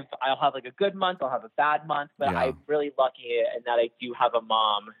have like a good month, I'll have a bad month, but I'm really lucky in that I do have a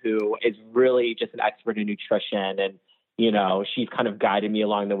mom who is really just an expert in nutrition, and she's kind of guided me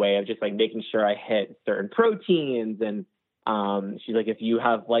along the way of just like making sure I hit certain proteins, and she's like, if you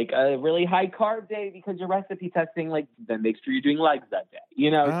have like a really high carb day because you're recipe testing, like then make sure you're doing legs that day.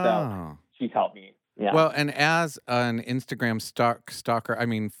 So she's helped me. Yeah. Well, and as an Instagram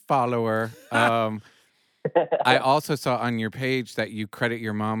follower, I also saw on your page that you credit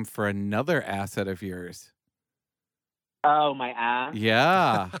your mom for another asset of yours. Oh, my ass?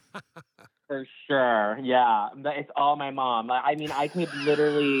 Yeah. For sure. Yeah. It's all my mom. I mean, I could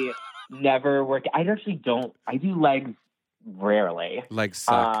literally never work. I do legs rarely. Legs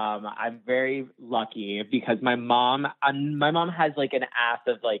suck. I'm very lucky because my mom has like an ass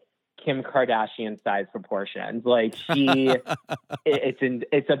of like Kim Kardashian size proportions. Like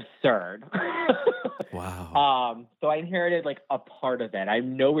it's absurd. Wow. So I inherited like a part of it.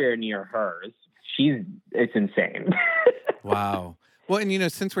 I'm nowhere near hers. It's insane. Wow. Well,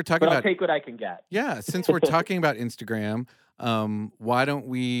 and since we're talking I'll about, take what I can get. yeah, since we're talking about Instagram, why don't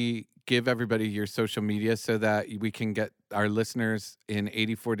we give everybody your social media so that we can get our listeners in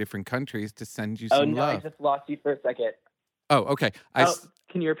 84 different countries to send you some love? I just lost you for a second. Oh, okay.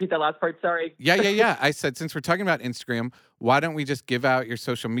 Can you repeat that last part? Sorry. Yeah. I said, since we're talking about Instagram, why don't we just give out your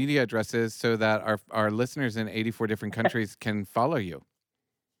social media addresses so that our listeners in 84 different countries can follow you?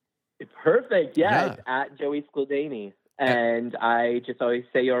 Perfect. Yeah. It's at Joey Skladany. And I just always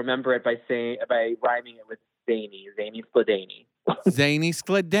say you'll remember it by rhyming it with Zany Skladany. Zany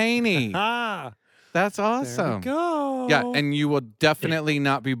Skladany. That's awesome. There we go. Yeah, and you will definitely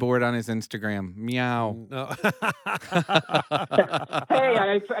not be bored on his Instagram. Meow. No. Hey,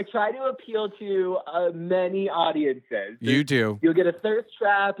 I try to appeal to many audiences. You do. You'll get a thirst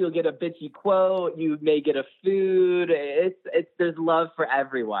trap. You'll get a bitchy quote. You may get a food. There's love for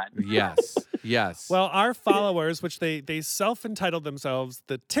everyone. Yes. Well, our followers, which they self-entitled themselves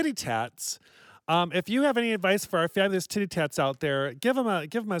the Titty Tats, if you have any advice for our fabulous Titty Tats out there, give them a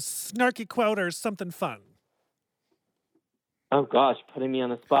snarky quote or something fun. Oh gosh, putting me on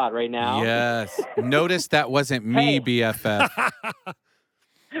the spot right now. Yes. Notice that wasn't me, BFF.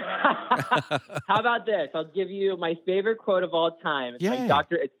 How about this? I'll give you my favorite quote of all time.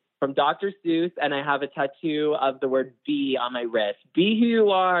 It's from Dr. Seuss, and I have a tattoo of the word be on my wrist. Be who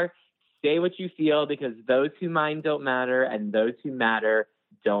you are, say what you feel, because those who mind don't matter, and those who matter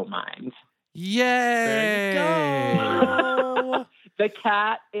don't mind. Yay! There you go. The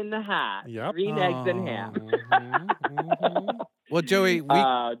cat in the hat. Yep. Green eggs and ham. Well, Joey,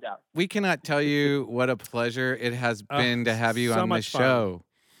 No. we cannot tell you what a pleasure it has been to have you so on the much fun. show.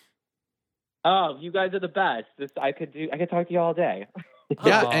 Oh, you guys are the best. I could talk to you all day.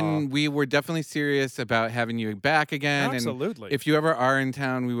 Yeah, Aw. and we were definitely serious about having you back again. Absolutely. And if you ever are in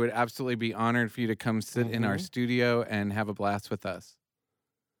town, we would absolutely be honored for you to come sit in our studio and have a blast with us.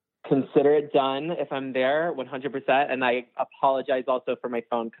 consider it done if I'm there 100%. And I apologize also for my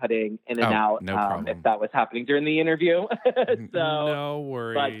phone cutting in and out no problem. if that was happening during the interview. No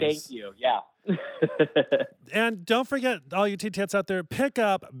worries. But thank you. Yeah. And don't forget, all you T-Tats out there, pick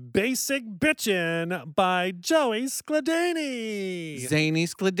up Basic Bitchin' by Joey Skladany. Zany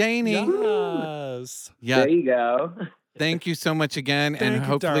Skladany. Yes. Yeah. There you go. Thank you so much again. Thank and you,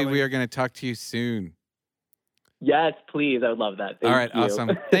 hopefully we darling. are going to talk to you soon. Yes, please. I would love that. All right. Thank you.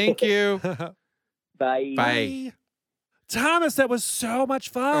 Awesome. Thank you. Bye. Bye. Thomas, that was so much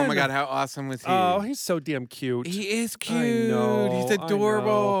fun. Oh my God. How awesome was he? Oh, he's so damn cute. He is cute. I know, He's I know.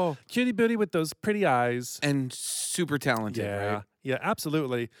 adorable. Cutie booty with those pretty eyes. And super talented, Yeah. right? Yeah,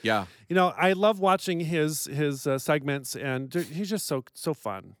 absolutely. Yeah. You know, I love watching his segments, and he's just so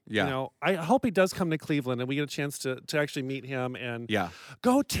fun. Yeah. You know, I hope he does come to Cleveland, and we get a chance to actually meet him and Yeah.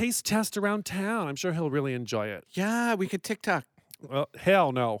 go taste test around town. I'm sure he'll really enjoy it. Yeah. We could TikTok. Well,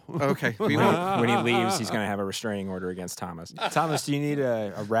 hell no. Okay. We When won't. he leaves, he's going to have a restraining order against Thomas. Thomas, do you need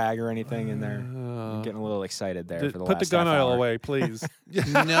a rag or anything in there? I'm getting a little excited there for the Put last the gun half oil hour. away, please.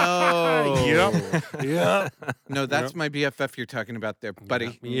 No. Yep. Yep. No, that's my BFF you're talking about there,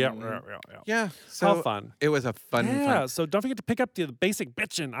 buddy. Yeah. Yeah. So How fun. It was a fun. Yeah, so don't forget to pick up the Basic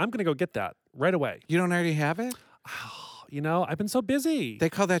Bitchin'. I'm going to go get that right away. You don't already have it? You know, I've been so busy. They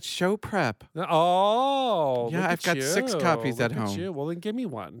call that show prep. Oh. Yeah, look I've at got 6 you. copies at Look home. you. Well, then give me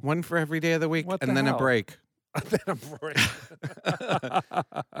one. One for every day of the week, What and the then a hell? break. Then a break.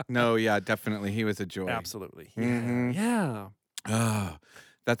 No, yeah, definitely. He was a joy. Absolutely. Mhm. Yeah. Oh,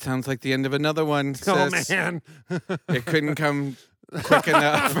 that sounds like the end of another one. Oh, sis. man. It couldn't come quick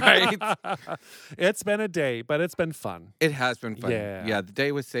enough, right? It's been a day, but it's been fun. It has been fun. Yeah. Yeah, the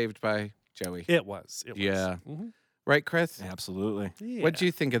day was saved by Joey. It was. It was. Yeah. Mhm. Right, Chris? Absolutely. Yeah. What'd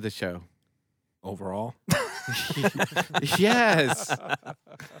you think of the show? Overall, Yes.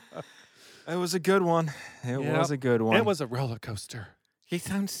 it was a good one. It Yep. was a good one. It was a roller coaster. He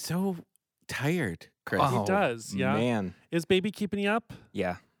sounds so tired, Chris. He does, yeah. Man. Is baby keeping you up?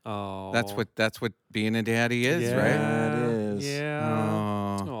 Yeah. Oh. That's what being a daddy is, yeah, right? It is.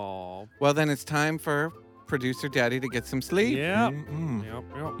 Yeah. Oh. Oh. Well, then it's time for producer daddy to get some sleep. Yep. Mm-mm.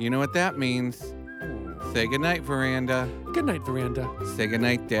 Yep. You know what that means. Say goodnight, Veranda. Good night, Veranda. Say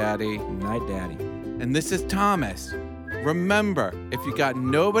goodnight, Daddy. Night, Daddy. And this is Thomas. Remember, if you got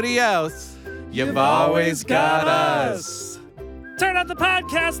nobody else, you've always got us. Turn on the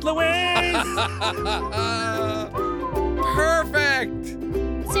podcast, Louise. Perfect.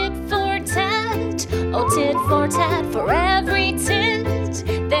 Tit for tat, oh tit for tat, for every tit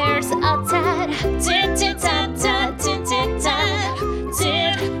there's a tat. Tit tit tat tat, tit tit tat,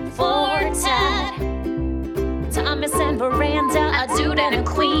 tit for tat. Thomas and Veranda, a dude and a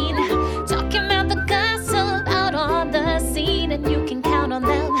queen, talking about the gossip out on the scene, and you can count on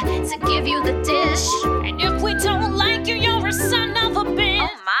them to give you the dish. And if we don't like you, you're a son of